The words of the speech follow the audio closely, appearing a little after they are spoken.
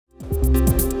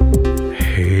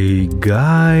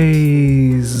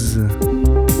Guys,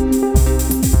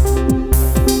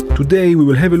 today we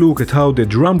will have a look at how the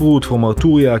DrumBrute from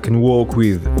Arturia can work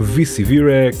with VCV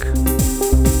Rack.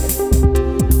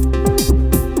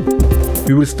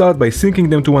 We will start by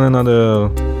syncing them to one another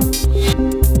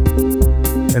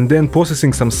and then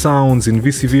processing some sounds in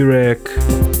VCV Rack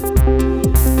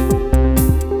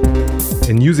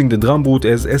and using the DrumBrute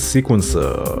as a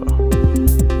sequencer.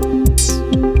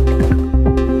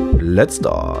 Let's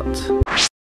start.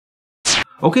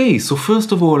 Okay, so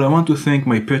first of all I want to thank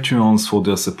my Patreons for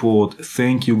their support.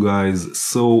 Thank you guys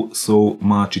so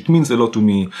much. It means a lot to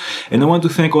me. And I want to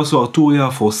thank also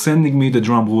Arturia for sending me the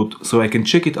DrumBrute so I can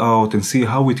check it out and see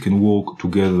how it can work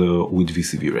together with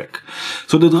VCV Rack.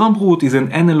 So the DrumBrute is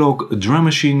an analog drum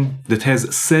machine that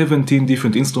has 17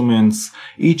 different instruments,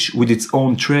 each with its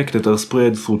own track that are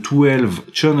spread through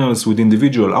 12 channels with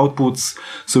individual outputs,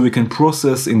 so we can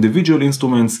process individual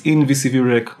instruments in VCV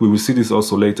Rack. We will see this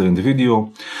also later in the video.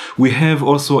 We have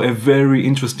also a very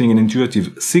interesting and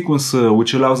intuitive sequencer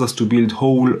which allows us to build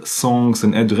whole songs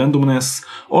and add randomness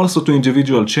also to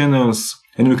individual channels,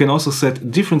 and we can also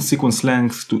set different sequence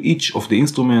lengths to each of the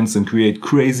instruments and create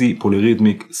crazy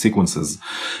polyrhythmic sequences.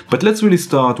 But let's really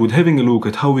start with having a look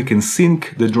at how we can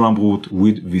sync the DrumBrute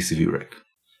with VCV Rack.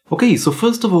 Okay, so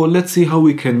first of all, let's see how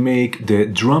we can make the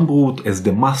DrumBrute as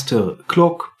the master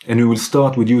clock, and we will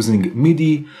start with using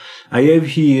Midi. I have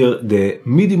here the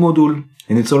Midi module,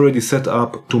 and it's already set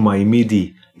up to my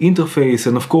Midi interface,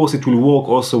 and of course it will work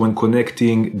also when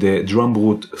connecting the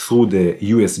DrumBrute through the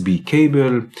USB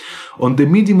cable. On the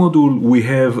Midi module we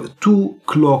have two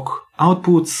clock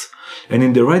outputs, and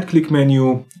in the right click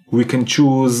menu we can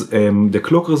choose the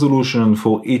clock resolution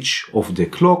for each of the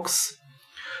clocks.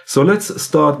 So let's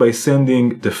start by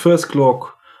sending the first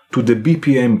clock to the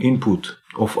BPM input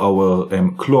of our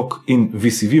clock in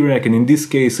VCV Rack, and in this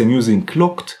case I'm using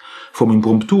clocked from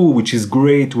Impromptu, which is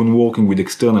great when working with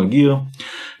external gear.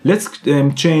 Let's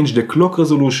change the clock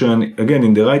resolution again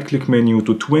in the right click menu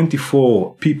to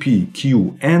 24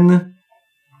 ppqn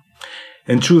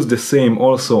and choose the same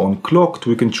also on clocked.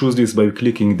 We can choose this by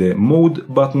clicking the mode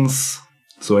buttons.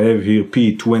 So I have here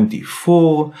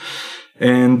P24,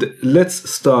 and let's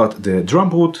start the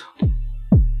DrumBrute.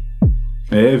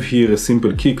 I have here a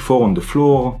simple kick 4 on the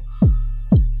floor,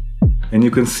 and you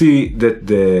can see that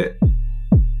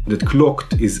that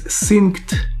clocked is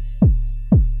synced.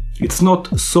 It's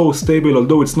not so stable,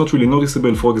 although it's not really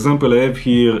noticeable. For example, I have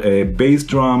here a bass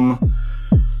drum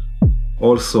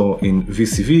also in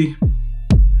VCV.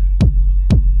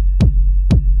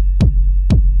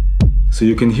 So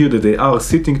you can hear that they are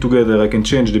sitting together. I can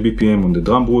change the BPM on the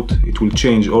DrumBrute. It will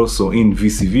change also in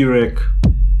VCV Rack.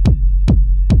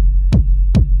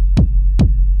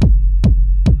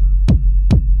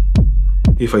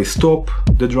 If I stop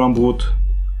the DrumBrute,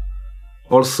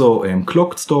 also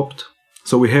clocked stopped.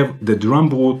 So we have the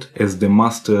DrumBrute as the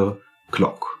master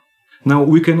clock. Now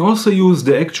we can also use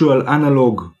the actual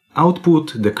analog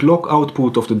output, the clock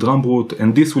output of the DrumBrute,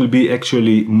 and this will be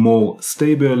actually more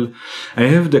stable. I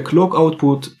have the clock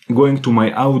output going to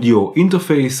my audio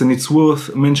interface, and it's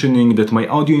worth mentioning that my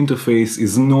audio interface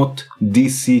is not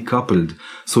DC coupled,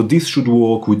 so this should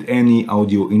work with any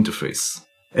audio interface.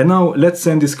 And now let's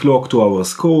send this clock to our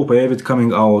scope. I have it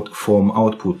coming out from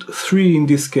output 3 in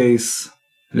this case.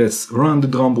 Let's run the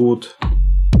DrumBrute.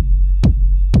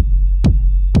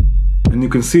 And you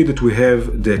can see that we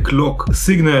have the clock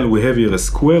signal. We have here a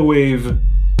square wave.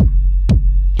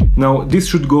 Now this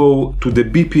should go to the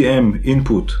BPM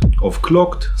input of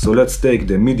clocked. So let's take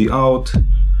the Midi out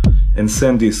and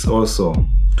send this also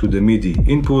to the Midi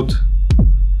input.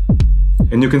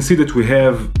 And you can see that we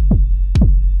have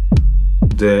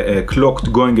the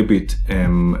clocked going a bit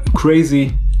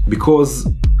crazy because,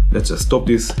 let's just stop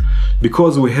this,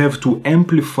 because we have to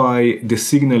amplify the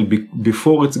signal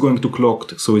before it's going to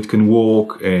clocked so it can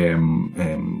work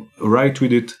right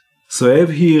with it. So I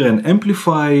have here an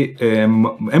amplifier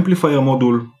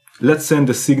module. Let's send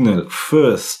the signal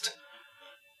first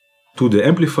to the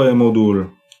amplifier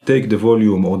module, take the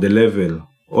volume or the level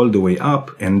all the way up,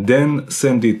 and then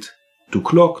send it to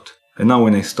clocked. And now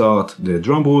when I start the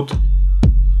DrumBrute,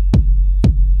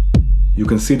 you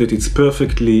can see that it's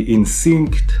perfectly in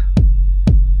sync.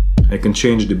 I can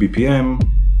change the BPM,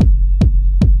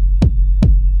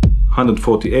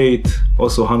 148,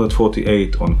 also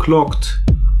 148 on clocked.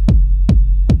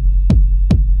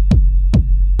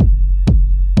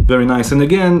 Very nice. And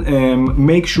again,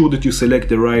 make sure that you select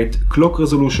the right clock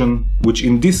resolution, which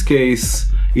in this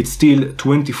case it's still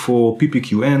 24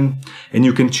 ppqn, and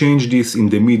you can change this in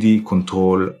the Midi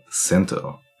control center.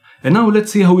 And now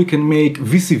let's see how we can make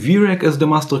VCV Rack as the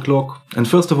master clock. And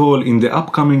first of all, in the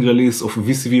upcoming release of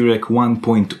VCV Rack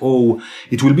 1.0,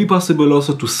 it will be possible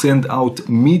also to send out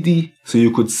Midi, so you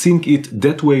could sync it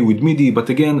that way with Midi, but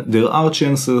again, there are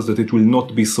chances that it will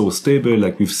not be so stable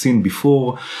like we've seen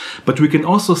before. But we can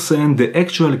also send the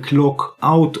actual clock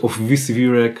out of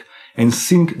VCV Rack and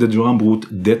sync the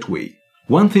DrumBrute that way.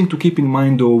 One thing to keep in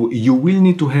mind though, you will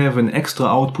need to have an extra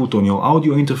output on your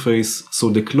audio interface so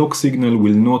the clock signal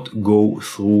will not go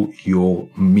through your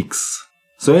mix.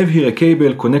 So I have here a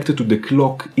cable connected to the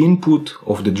clock input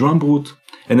of the DrumBrute,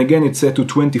 and again it's set to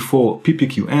 24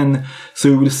 ppqn, so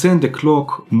we will send the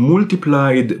clock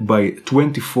multiplied by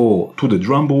 24 to the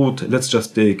DrumBrute. Let's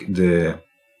just take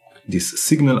this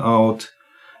signal out,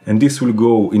 and this will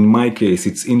go, in my case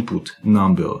it's input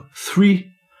number 3.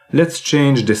 Let's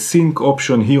change the sync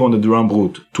option here on the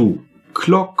DrumBrute to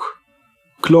clock.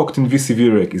 Clocked in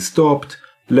VCV Rack is stopped.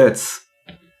 Let's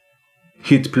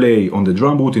hit play on the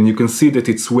DrumBrute, and you can see that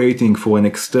it's waiting for an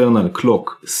external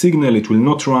clock signal. It will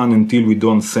not run until we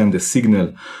don't send the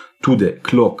signal to the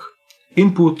clock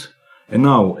input. And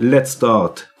now let's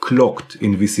start clocked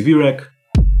in VCV Rack.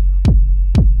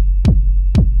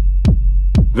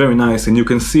 Very nice, and you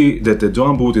can see that the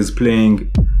DrumBrute is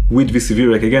playing with VCV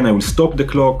Rack. Again, I will stop the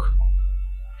clock,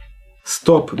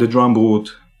 stop the DrumBrute,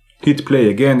 hit play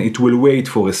again. It will wait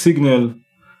for a signal.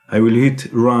 I will hit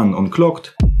run on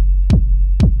clocked.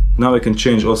 Now I can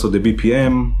change also the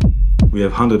BPM. We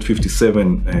have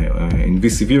 157 in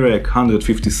VCV Rack,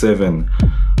 157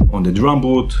 on the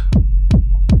DrumBrute.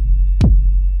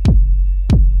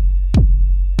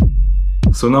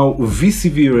 So now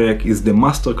VCV Rack is the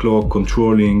master clock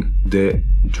controlling the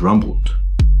DrumBrute.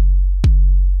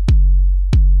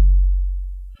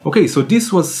 Okay, so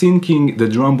this was syncing the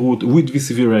DrumBrute with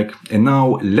VCV Rack, and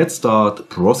now let's start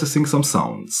processing some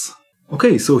sounds.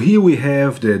 Okay, so here we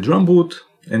have the DrumBrute,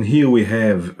 and here we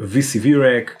have VCV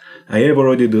Rack. I have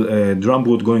already the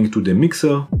DrumBrute going to the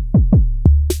mixer.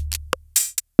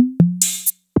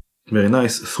 Very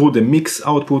nice, through the mix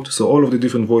output, so all of the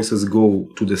different voices go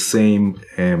to the same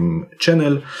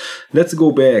channel. Let's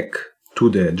go back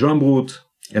to the DrumBrute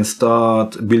and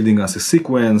start building us a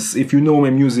sequence. If you know my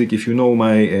music, if you know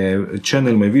my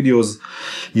channel, my videos,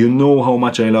 you know how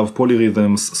much I love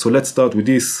polyrhythms. So let's start with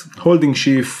this. Holding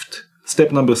shift,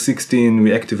 step number 16,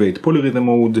 we activate polyrhythm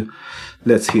mode.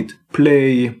 Let's hit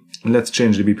play. Let's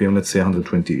change the BPM, let's say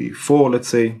 124, let's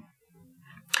say.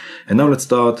 And now let's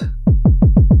start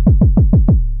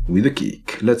with a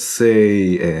kick. Let's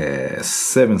say a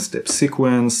 7-step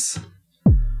sequence.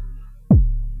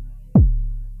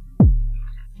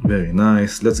 Very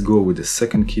nice. Let's go with the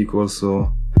second kick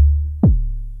also.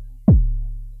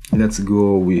 Let's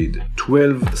go with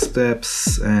 12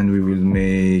 steps, and we will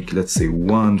make, let's say,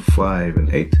 1, 5, and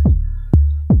 8.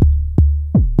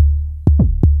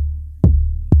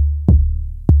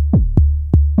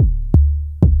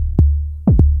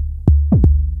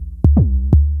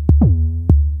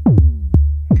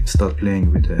 Start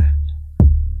playing with the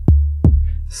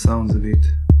sounds of it.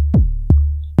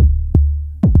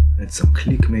 Add some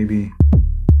click maybe.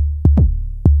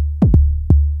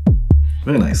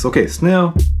 Very nice. Okay,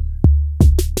 snare.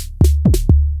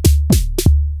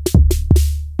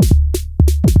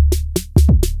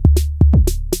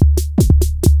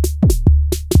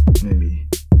 Maybe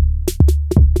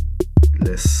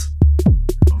less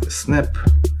of a snap.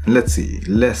 And let's see,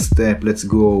 less step. Let's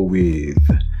go with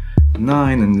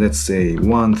 9, and let's say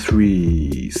 1,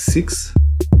 3, 6.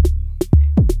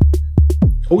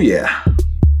 Oh yeah.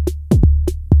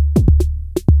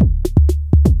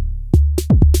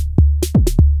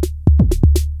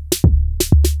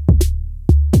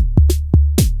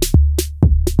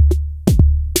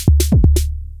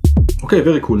 Okay,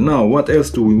 very cool. Now, what else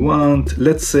do we want?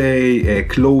 Let's say a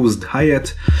closed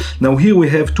hi-hat. Now here we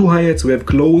have two hi-hats. We have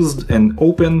closed and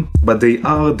open, but they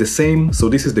are the same. So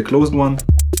this is the closed one.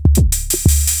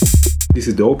 This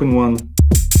is the open one.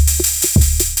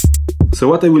 So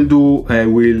what I will do, I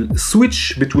will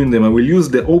switch between them. I will use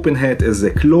the open hat as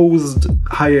a closed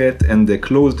hi-hat and the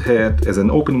closed hat as an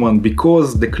open one,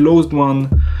 because the closed one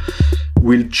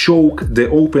will choke the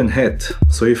open hat.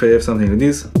 So if I have something like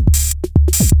this,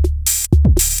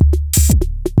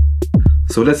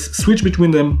 so let's switch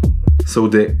between them. So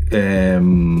the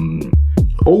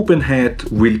open hat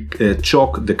will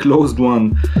choke the closed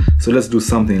one. So let's do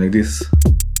something like this.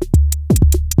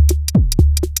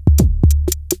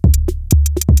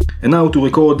 And now to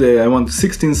record, I want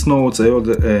 16 notes. I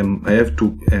have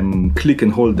to click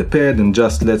and hold the pad and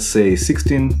just, let's say,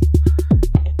 16.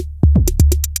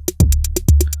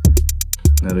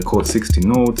 I record 16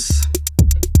 notes.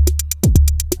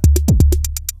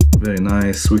 Very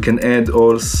nice. We can add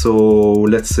also,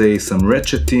 let's say, some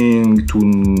ratcheting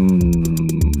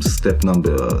to step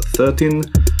number 13.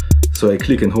 So I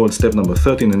click and hold step number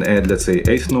 13 and add, let's say,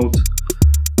 8th note.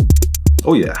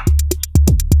 Oh yeah.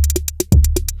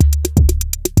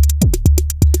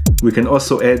 We can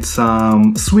also add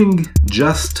some swing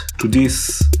just to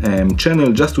this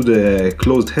channel, just to the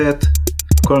closed hat,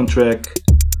 current track.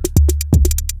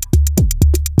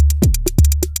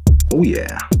 Oh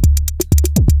yeah.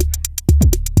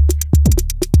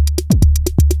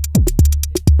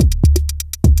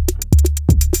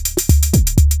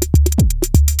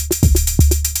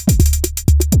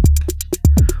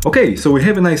 Okay, so we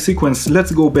have a nice sequence.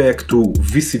 Let's go back to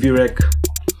VCV Rack.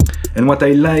 And what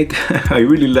I like, I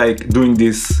really like doing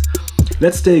this.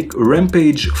 Let's take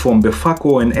Rampage from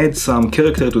Befaco and add some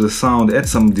character to the sound, add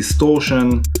some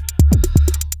distortion.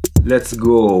 Let's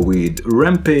go with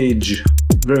Rampage,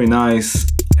 very nice.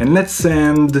 And let's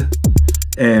send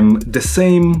the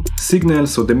same signal,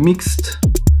 so the mixed,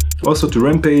 also to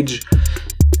Rampage.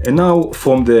 And now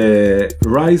from the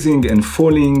rising and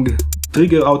falling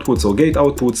trigger outputs or gate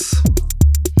outputs,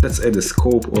 let's add a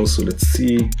scope also, let's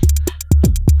see.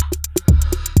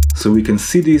 So we can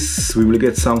see this, we will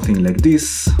get something like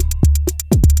this.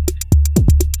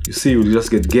 You see, we'll just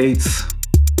get gates.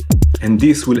 And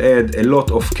this will add a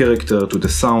lot of character to the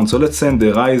sound. So let's send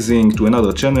the rising to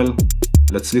another channel.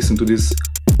 Let's listen to this.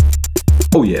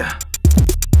 Oh yeah.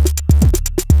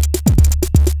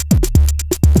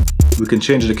 We can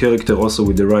change the character also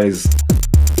with the rise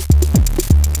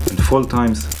and fall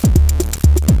times.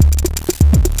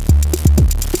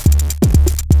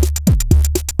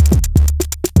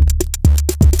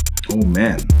 Oh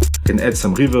man, can add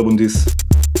some reverb on this.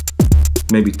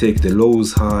 Maybe take the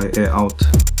lows high out.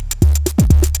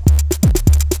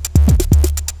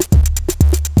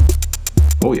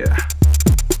 Oh yeah.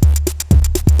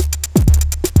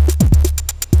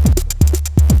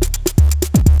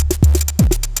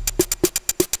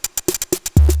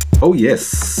 Oh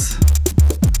yes.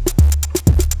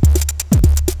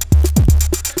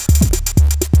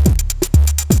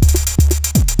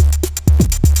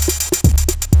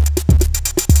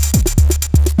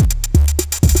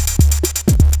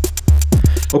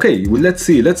 Okay, well, let's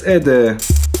see, let's add the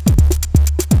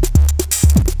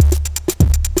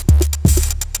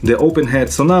open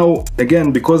hat. So now,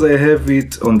 again, because I have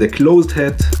it on the closed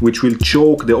hat, which will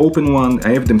choke the open one,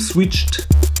 I have them switched.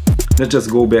 Let's just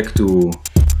go back to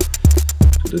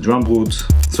the DrumBrute.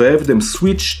 So I have them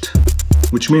switched,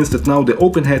 which means that now the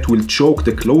open hat will choke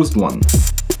the closed one.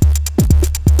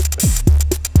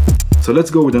 So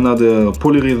let's go with another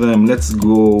polyrhythm. Let's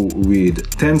go with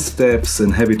 10 steps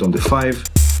and have it on the 5.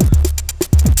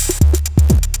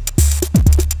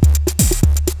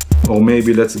 Or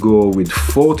maybe let's go with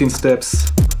 14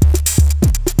 steps.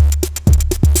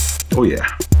 Oh yeah.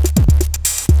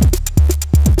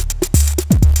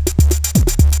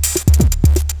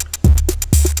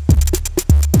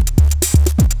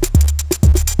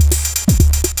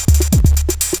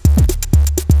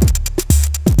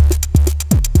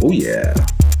 Oh yeah.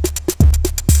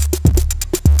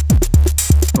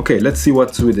 Okay, let's see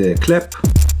what's with the clap.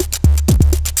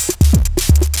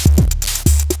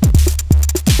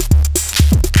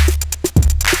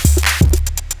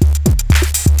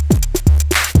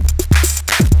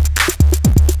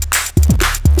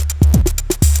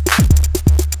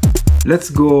 Let's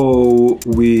go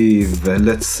with,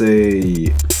 let's say,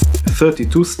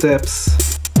 32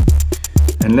 steps,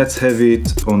 and let's have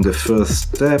it on the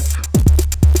first step.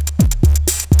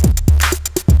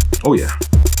 Oh yeah.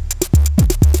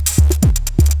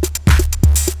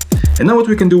 And now what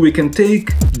we can do, we can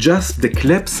take just the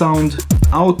clap sound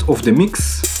out of the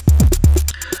mix.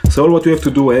 So all what we have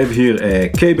to do, I have here a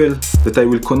cable that I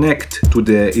will connect to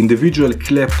the individual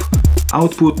clap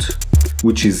output,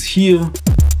 which is here.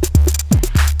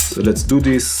 So let's do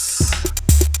this.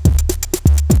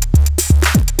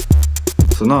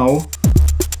 So now,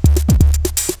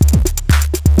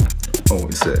 oh,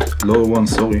 it's a lower one,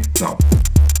 sorry, now.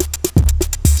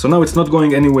 So now it's not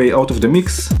going anyway out of the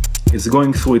mix, it's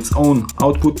going through its own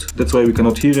output, that's why we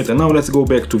cannot hear it. And now let's go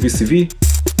back to VCV.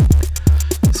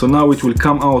 So now it will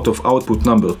come out of output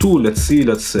number 2, let's see,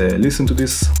 let's listen to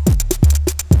this.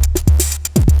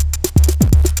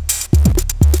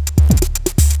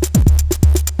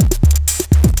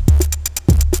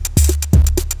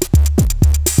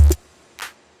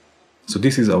 So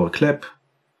this is our clap.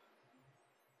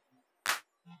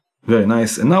 Very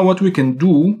nice. And now what we can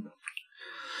do,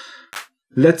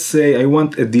 let's say I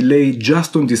want a delay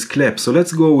just on this clap. So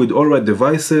let's go with All Right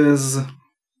Devices,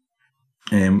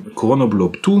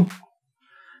 Chronoblob 2.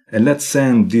 And let's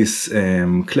send this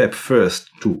clap first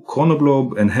to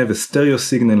Chronoblob and have a stereo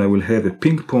signal. I will have a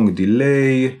ping pong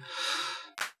delay.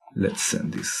 Let's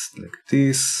send this like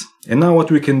this. And now what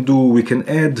we can do, we can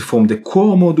add from the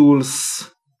core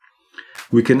modules,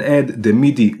 we can add the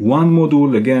MIDI 1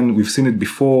 module. Again, we've seen it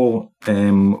before.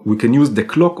 We can use the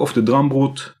clock of the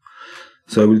DrumBrute.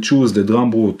 So I will choose the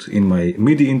DrumBrute in my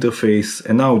MIDI interface.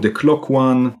 And now the clock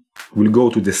one will go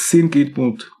to the sync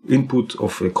input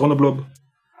of Chronoblob.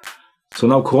 So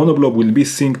now Chronoblob will be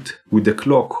synced with the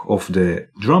clock of the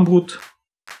DrumBrute.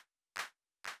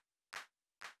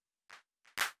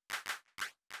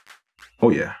 Oh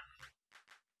yeah.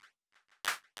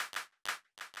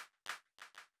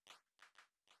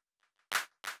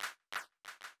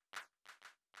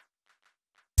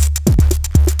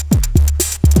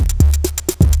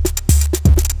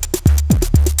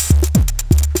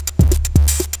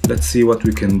 Let's see what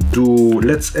we can do.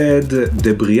 Let's add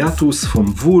the Briatus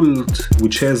from Volt,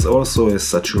 which has also a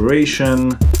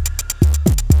saturation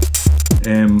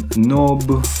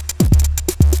knob,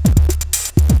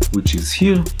 which is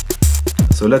here.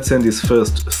 So let's send this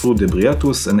first through the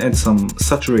Briatus and add some,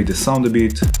 saturate the sound a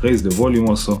bit, raise the volume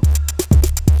also.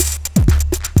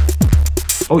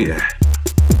 Oh yeah.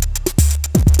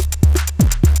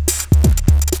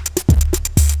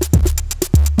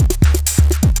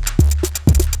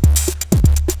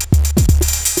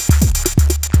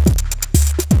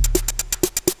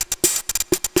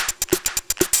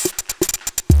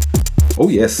 Oh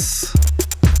yes.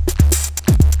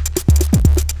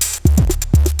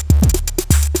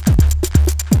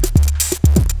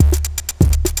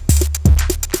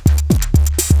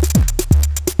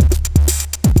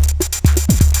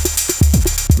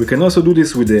 We can also do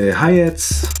this with the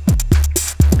hi-hats.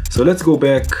 So let's go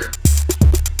back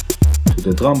to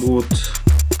the DrumBrute.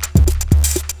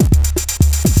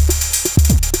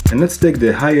 And let's take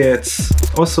the hi-hats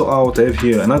also out. I have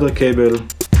here another cable.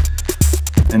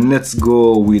 And let's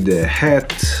go with the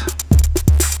hat.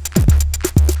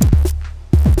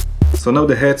 So now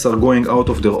the hats are going out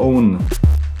of their own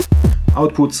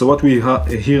output. So what we have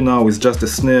here now is just the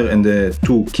snare and the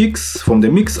two kicks from the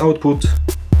mix output.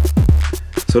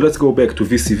 So let's go back to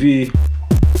VCV.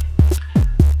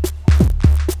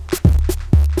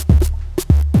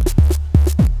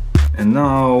 And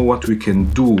now what we can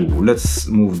do, let's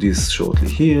move this shortly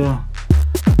here.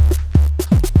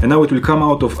 And now it will come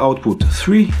out of output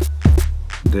 3,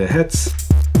 the hats.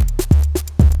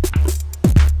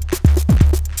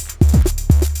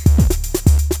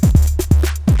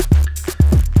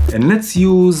 And let's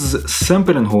use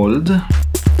sample and hold.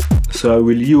 So I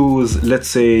will use, let's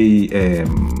say,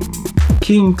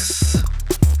 kinks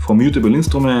from mutable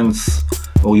instruments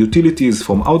or utilities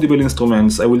from audible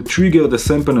instruments. I will trigger the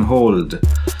sample and hold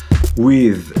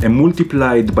with a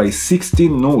multiplied by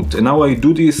 16 note. And now I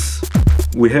do this.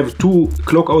 We have two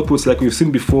clock outputs like we've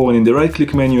seen before, and in the right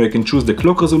click menu I can choose the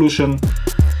clock resolution,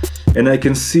 and I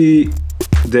can see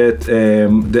that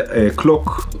the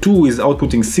clock 2 is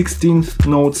outputting 16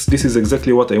 notes. This is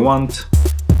exactly what I want.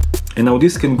 And now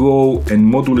this can go and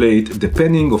modulate the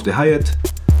panning of the hi-hat.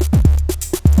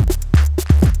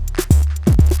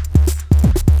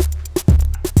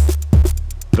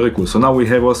 Very cool. So now we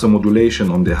have also modulation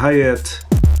on the hi-hat.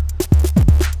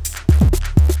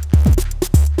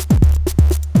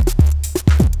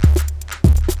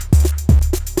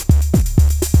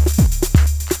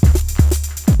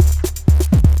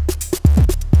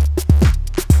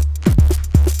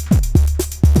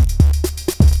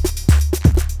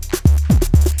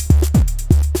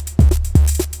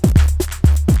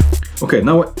 Okay,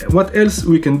 now what else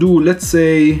we can do? Let's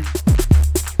say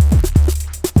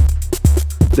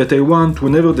that I want,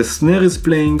 whenever the snare is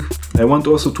playing, I want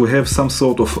also to have some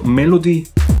sort of melody.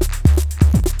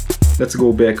 Let's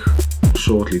go back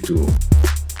shortly to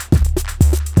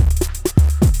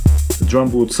the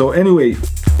DrumBrute. So anyway,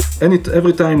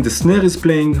 every time the snare is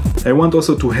playing, I want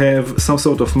also to have some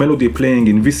sort of melody playing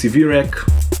in VCV Rack.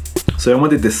 So I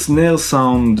wanted the snare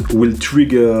sound will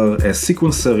trigger a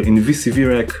sequencer in VCV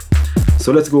Rack.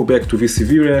 So let's go back to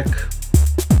VCV Rack.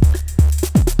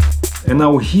 And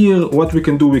now here, what we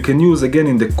can do, we can use again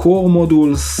in the core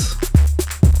modules,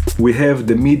 we have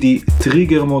the MIDI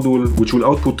trigger module, which will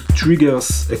output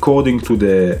triggers according to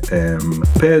the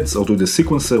pads or to the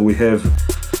sequencer we have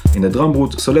in the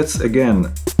DrumBrute. So let's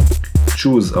again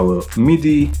choose our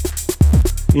MIDI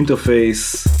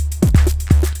interface.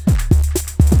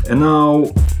 And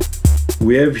now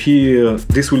we have here,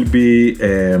 this will be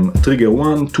trigger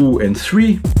 1, 2, and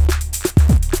 3.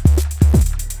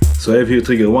 So I have here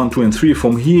trigger 1, 2 and 3.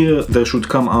 From here there should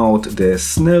come out the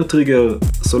snare trigger.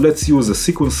 So let's use a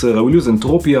sequencer. I will use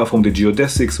Arturia from the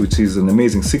Geodesics, which is an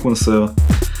amazing sequencer.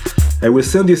 I will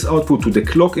send this output to the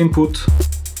clock input.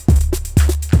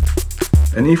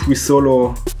 And if we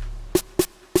solo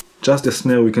just the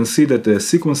snare, we can see that the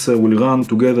sequencer will run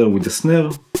together with the snare.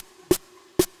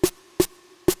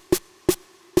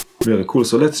 Very cool.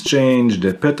 So let's change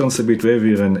the patterns a bit. We have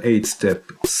here an 8-step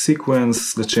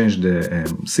sequence. Let's change the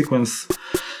sequence.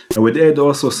 I would add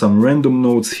also some random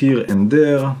notes here and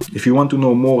there. If you want to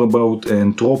know more about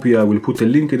Arturia, I will put a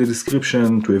link in the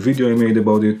description to a video I made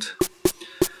about it.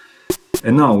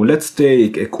 And now let's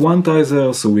take a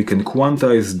quantizer so we can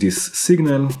quantize this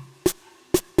signal.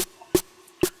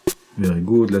 Very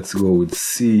good. Let's go with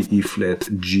C, E flat,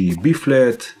 G, B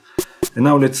flat. And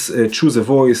now let's choose a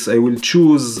voice. I will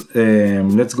choose,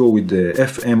 let's go with the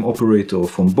FM operator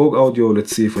from Bog Audio.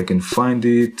 Let's see if I can find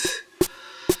it.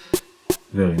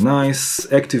 Very nice.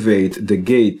 Activate the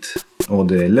gate or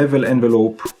the level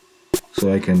envelope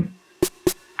so I can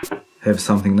have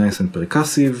something nice and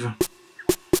percussive.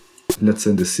 Let's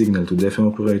send the signal to the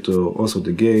FM operator, also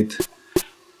the gate.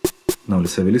 Now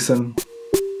let's have a listen.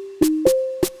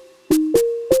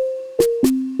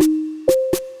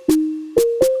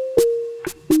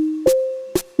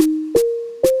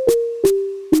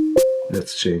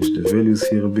 Let's change the values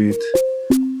here a bit.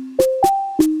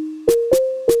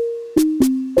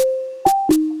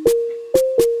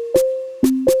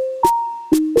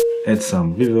 Add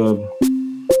some reverb.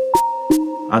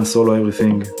 Unsolo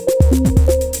everything.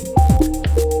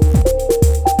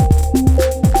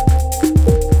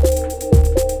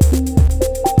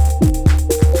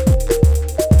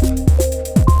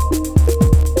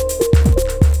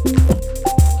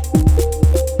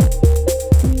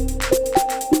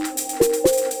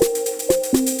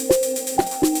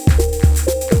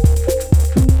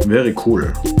 Very cool.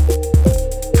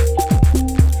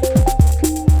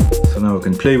 So now I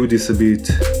can play with this a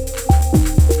bit.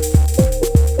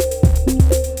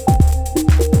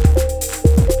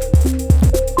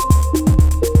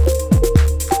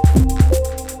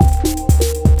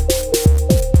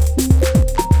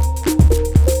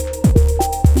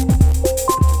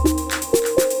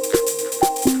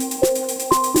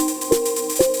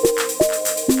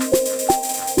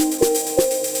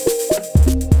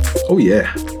 Oh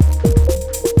yeah.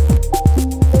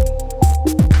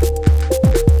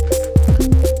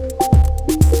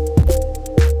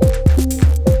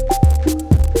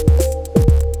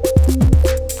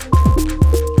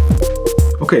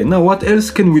 Okay, now what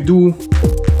else can we do?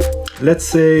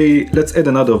 Let's add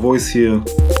another voice here.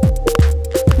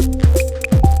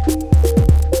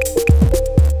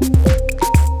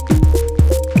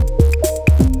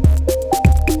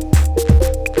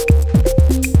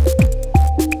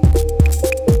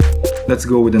 Let's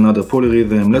go with another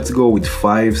polyrhythm. Let's go with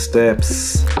 5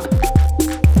 steps.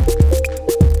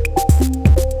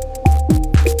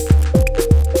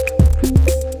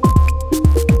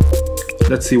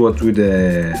 Let's see what with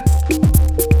the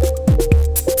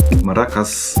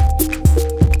maracas.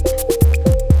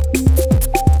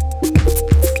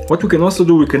 What we can also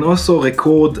do, we can also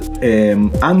record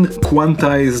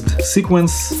unquantized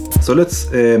sequence. So let's,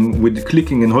 with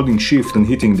clicking and holding shift and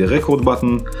hitting the record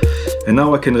button, and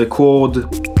now I can record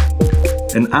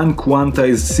an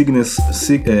unquantized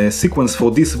sequence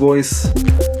for this voice.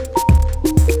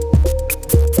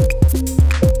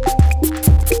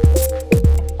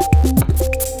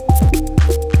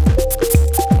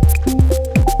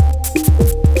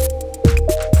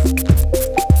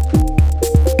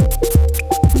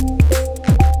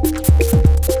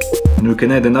 And we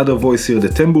can add another voice here, the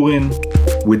tambourine,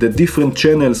 with a different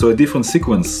channel, so a different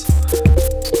sequence.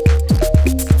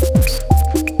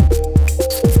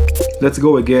 Let's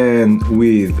go again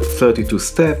with 32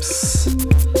 steps.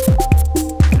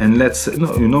 And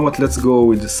no, you know what, let's go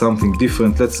with something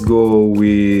different. Let's go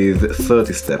with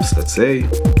 30 steps, let's say.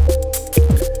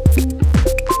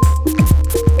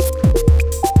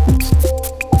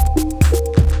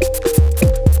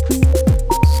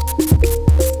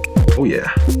 Oh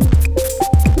yeah.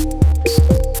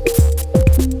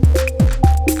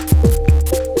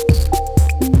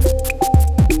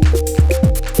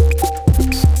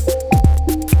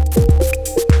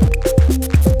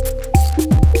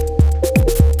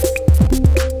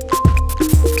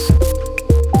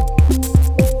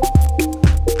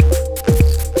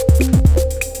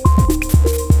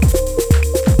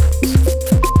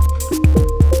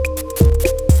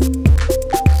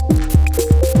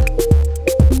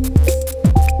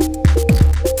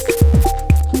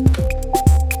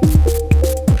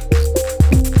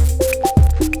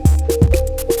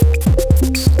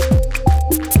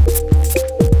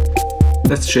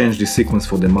 change the sequence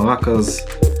for the maracas.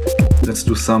 Let's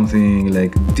do something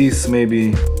like this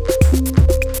maybe.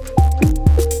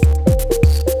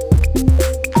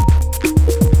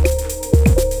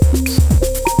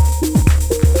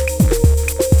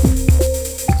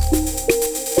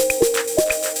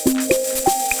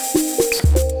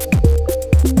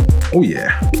 Oh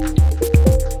yeah.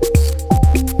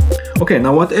 Okay,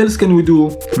 now what else can we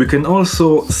do? We can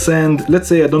also send, let's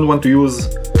say I don't want to use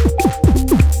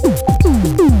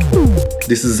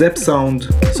this zap sound.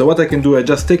 So what I can do, I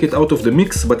just take it out of the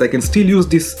mix, but I can still use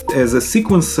this as a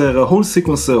sequencer, a whole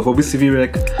sequencer for VCV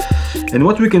Rack. And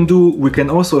what we can do, we can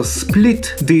also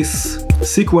split this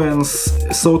sequence,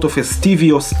 sort of a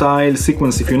stereo style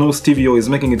sequence. If you know stereo is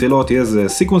making it a lot, he has a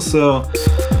sequencer.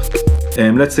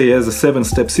 Let's say he has a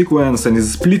 7-step sequence and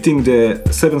is splitting the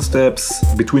 7 steps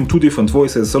between 2 different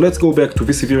voices. So let's go back to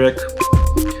VCV Rack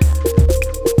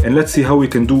and let's see how we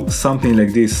can do something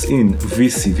like this in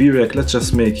VCV Rack. Let's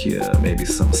just make here maybe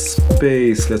some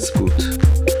space. Let's put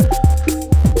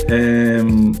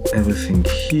everything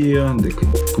here. They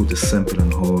can put a sample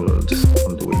and hold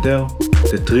all the way there.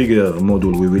 The trigger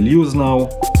module we will use now.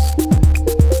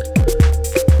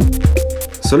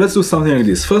 So let's do something like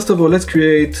this. First of all, let's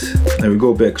create, I will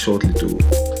go back shortly to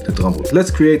the DrumBrute.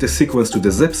 Let's create a sequence to the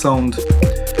zap sound.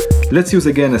 Let's use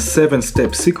again a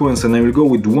 7-step sequence, and I will go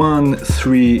with 1,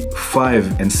 3,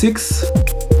 5, and 6.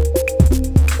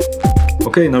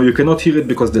 Okay, now you cannot hear it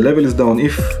because the level is down.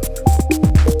 If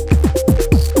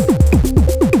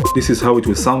this is how it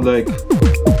will sound like,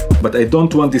 but I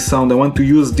don't want this sound. I want to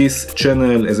use this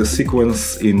channel as a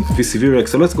sequence in VCV Rack.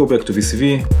 So let's go back to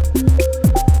VCV.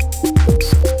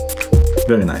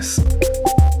 Very nice.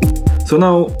 So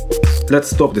now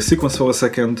let's stop the sequence for a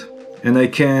second, and I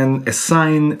can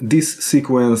assign this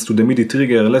sequence to the Midi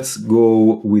trigger. Let's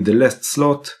go with the last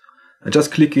slot. I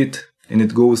just click it and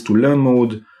it goes to learn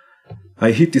mode.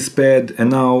 I hit this pad,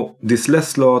 and now this last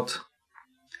slot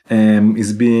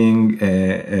is being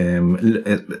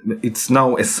it's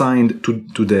now assigned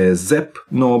to the zap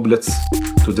knob.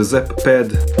 To the zap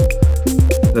pad.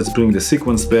 Let's bring the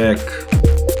sequence back.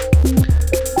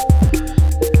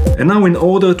 And now in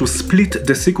order to split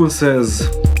the sequences,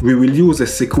 we will use a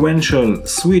sequential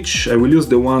switch. I will use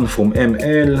the one from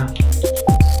ML.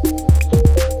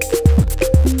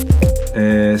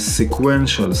 A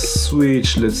sequential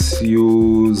switch, let's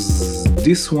use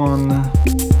this one.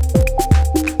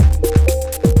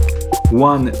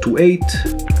 1 to 8.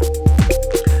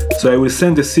 So I will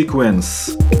send the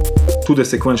sequence to the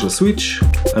sequential switch.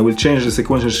 I will change the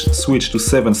sequential switch to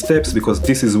 7 steps because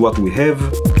this is what we have.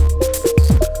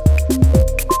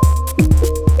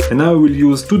 And now we will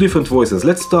use 2 different voices.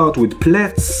 Let's start with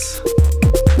plats.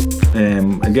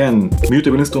 Again,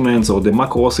 mutable instruments, or the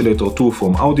macro oscillator 2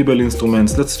 from audible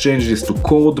instruments. Let's change this to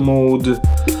chord mode.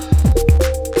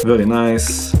 Very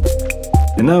nice.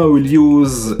 And now I will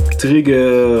use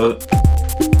trigger,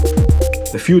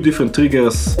 a few different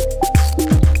triggers.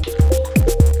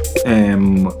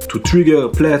 To trigger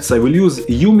plats, I will use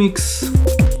UMix,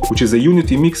 which is a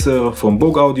unity mixer from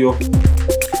Bog Audio.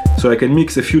 So I can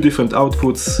mix a few different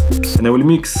outputs, and I will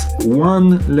mix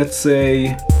 1, let's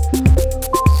say,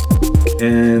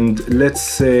 and let's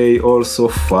say also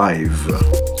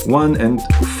 5. 1 and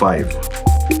 5.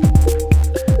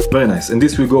 Very nice. And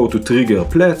this will go to trigger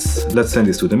plats. Let's send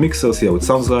this to the mixer, see how it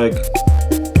sounds like.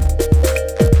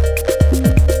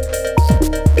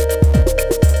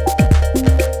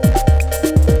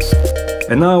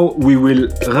 And now we will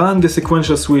run the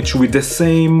sequential switch with the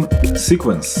same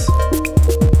sequence.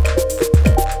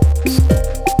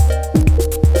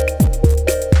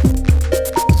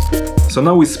 So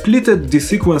now we splitted the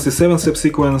sequence, the 7-step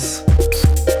sequence,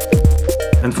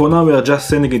 and for now we are just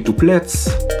sending it to plats.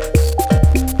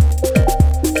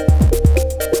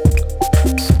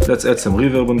 Let's add some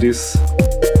reverb on this.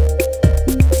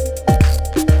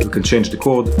 We can change the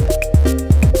chord.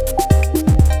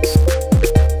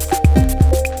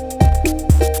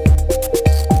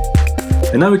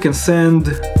 And now we can send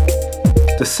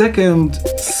the second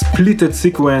splitted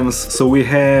sequence. So we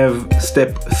have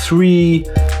step 3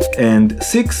 and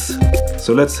 6.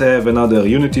 So let's have another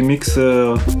unity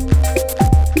mixer,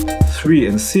 3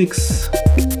 and 6.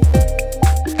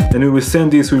 And we will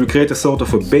send this, we will create a sort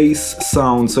of a bass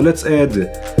sound. So let's add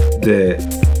the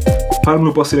palm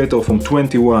loop oscillator from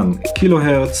 21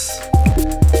 kilohertz.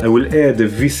 I will add the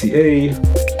VCA.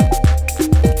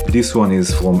 This one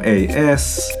is from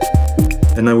AS.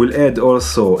 And I will add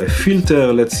also a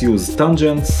filter. Let's use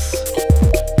tangents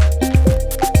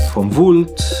from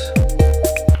Volt.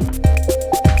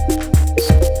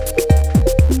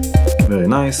 Very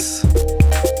nice.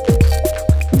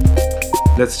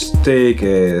 Let's take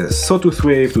a sawtooth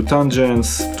wave to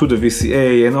tangents to the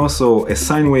VCA, and also a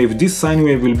sine wave. This sine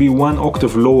wave will be 1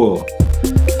 octave lower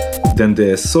than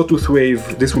the sawtooth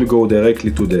wave. This will go directly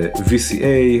to the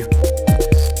VCA.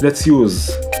 Let's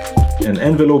use an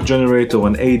envelope generator,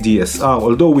 an ADSR.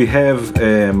 Although we have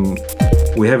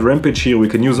Rampage here, we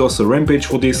can use also Rampage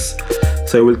for this.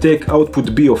 So I will take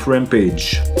output B of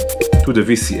Rampage to the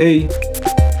VCA,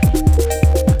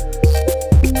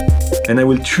 and I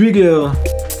will trigger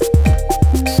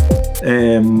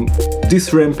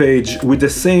this Rampage with the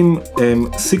same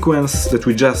sequence that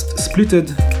we just splitted.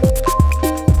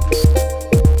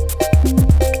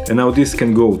 And now this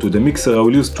can go to the mixer. I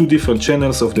will use 2 different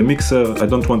channels of the mixer. I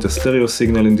don't want a stereo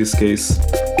signal in this case.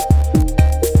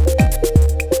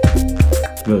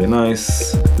 Very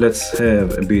nice. Let's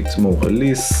have a bit more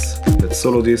release. Let's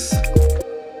solo this.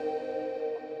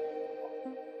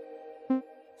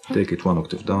 Take it 1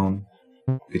 octave down.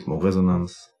 A bit more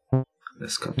resonance.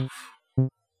 Less cut off.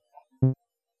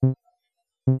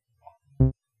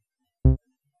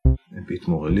 A bit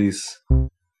more release.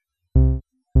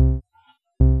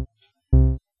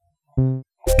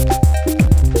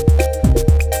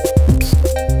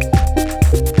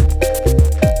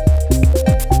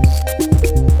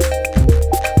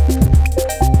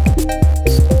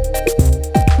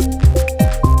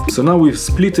 So now we've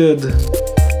splitted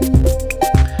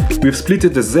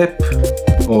the ZEP,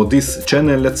 or this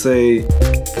channel, let's say,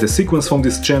 the sequence from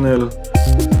this channel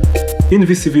in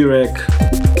VCV Rack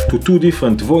to 2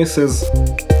 different voices.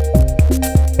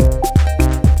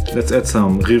 Let's add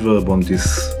some reverb on this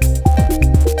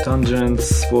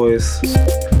tangents voice.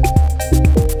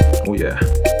 Oh yeah.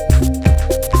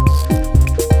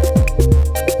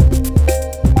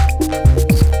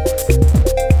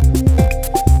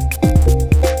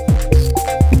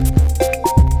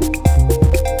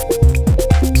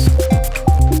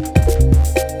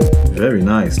 Very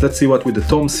nice. Let's see what with the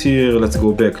toms here. Let's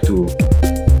go back to...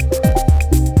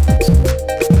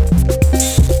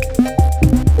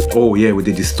 Oh yeah, with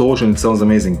the distortion it sounds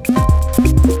amazing.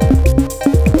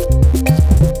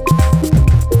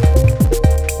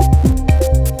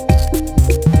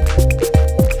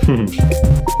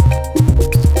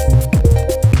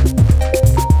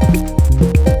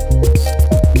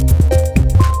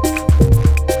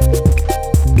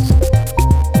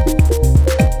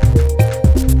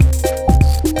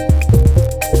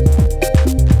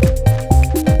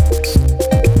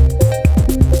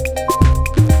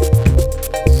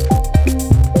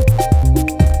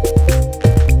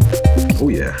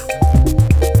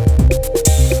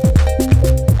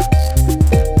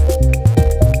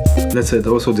 Let's add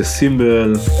also the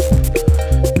cymbal.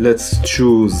 Let's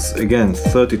choose again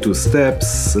 32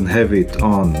 steps and have it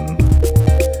on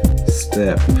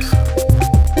step.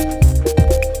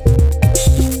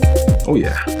 Oh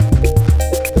yeah.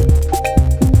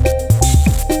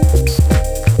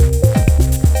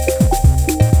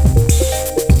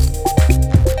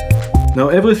 Now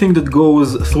everything that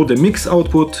goes through the mix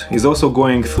output is also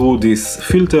going through this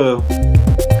filter,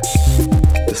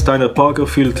 the Steiner-Parker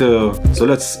filter. So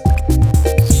let's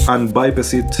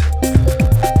unbypass it.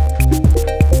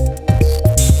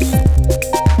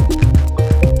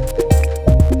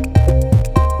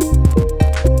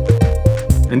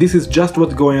 And this is just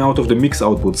what's going out of the mix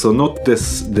output, so not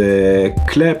this, the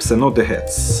claps and not the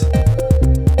heads.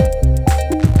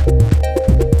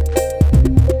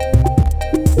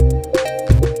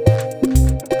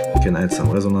 You can add some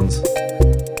resonance.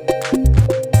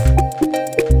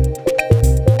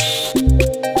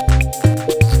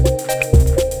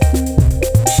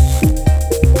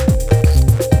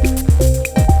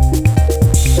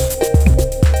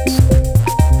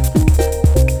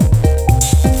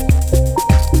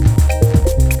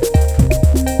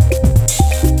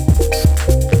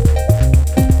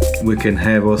 We can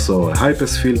have also a high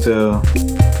pass filter.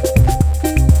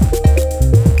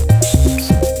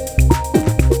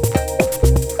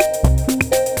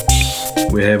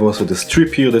 We have also the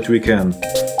strip here that we can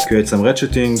create some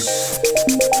ratcheting.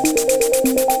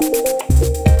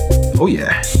 Oh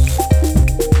yeah!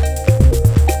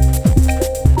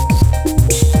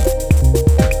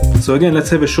 So again, let's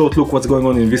have a short look what's going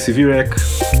on in VCV Rack.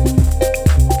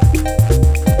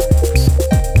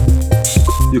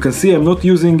 You can see I'm not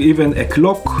using even a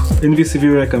clock in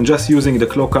VCV Rack, I'm just using the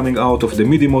clock coming out of the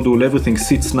Midi module. Everything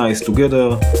sits nice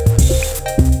together.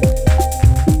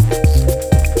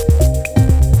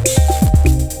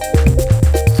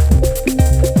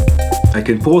 I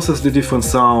can process the different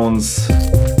sounds.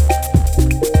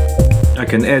 I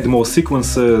can add more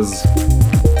sequences.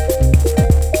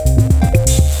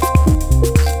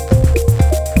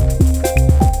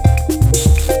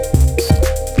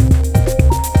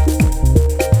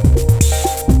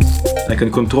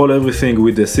 can control everything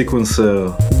with the sequencer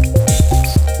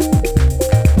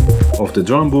of the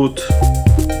DrumBrute.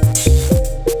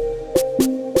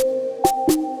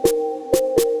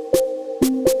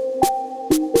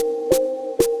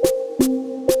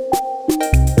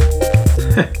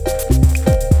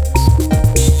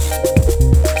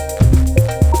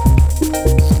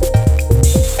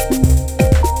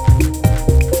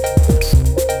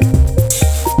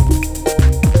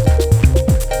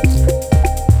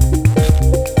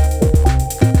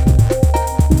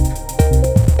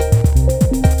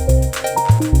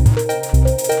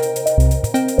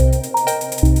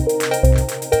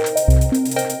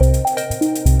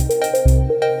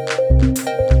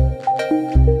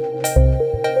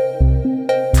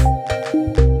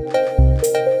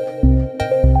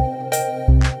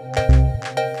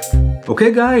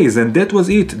 Okay guys, and that was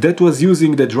it. That was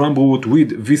using the DrumBrute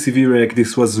with VCV Rack.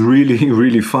 This was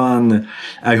really fun.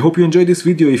 I hope you enjoyed this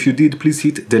video. If you did, please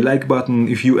hit the like button.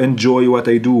 If you enjoy what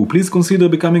I do, please consider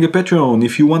becoming a Patreon.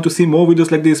 If you want to see more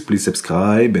videos like this, please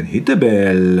subscribe and hit the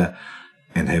bell.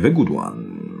 And have a good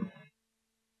one.